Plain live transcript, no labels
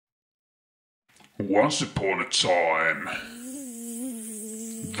Once upon a time,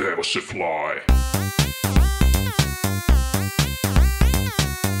 there was a fly.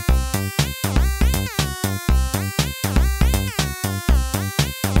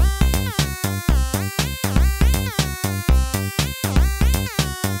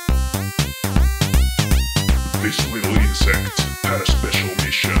 This little insect had a special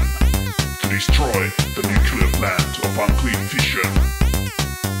mission to destroy the nuclear plant of unclean fission.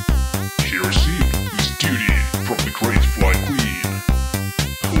 He received this duty from the great fly queen,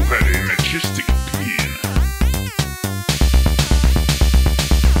 who had a majestic being.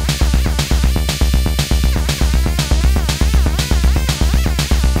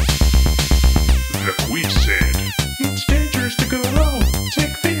 The queen said, "It's dangerous to go alone,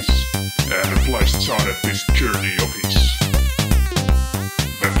 take this." And the fly started this journey of his.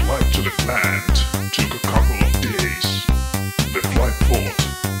 The flight to the plant took a couple of days. The fly thought,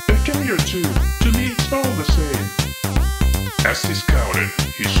 "A day or two, to me it's all the same." As he scouted,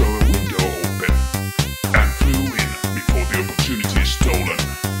 he saw a window open and flew in before the opportunity is stolen.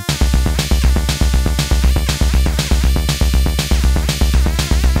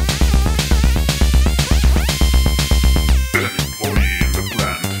 An employee in the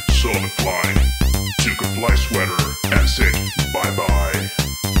plant saw the fly, took a fly sweater and said bye-bye.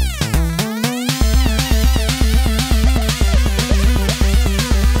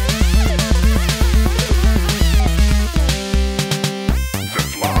 The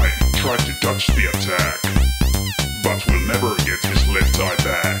fly tried to dodge the attack, but will never get his left eye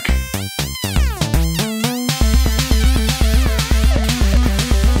back.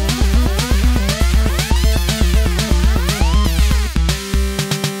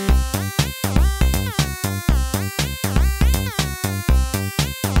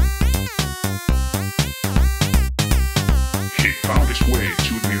 He found his way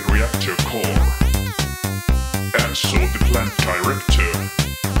to the reactor core and saw the plant director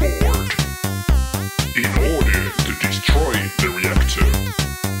bored. In order to destroy the reactor,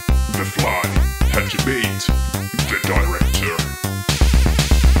 the fly had to bait the director.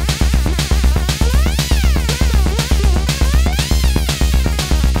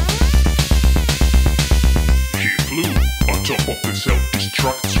 He flew on top of the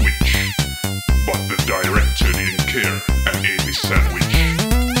self-destruct switch, but the director didn't care and ate his sandwich.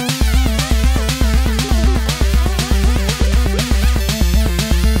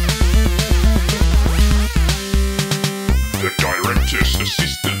 The director's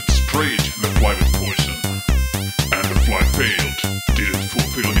assistant sprayed the fly with poison, and the fly failed, didn't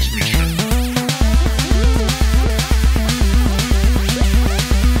fulfill his mission.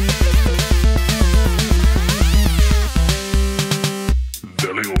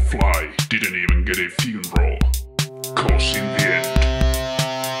 The little fly didn't even get a funeral, 'cause in the end,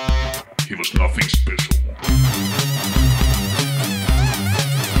 he was nothing special.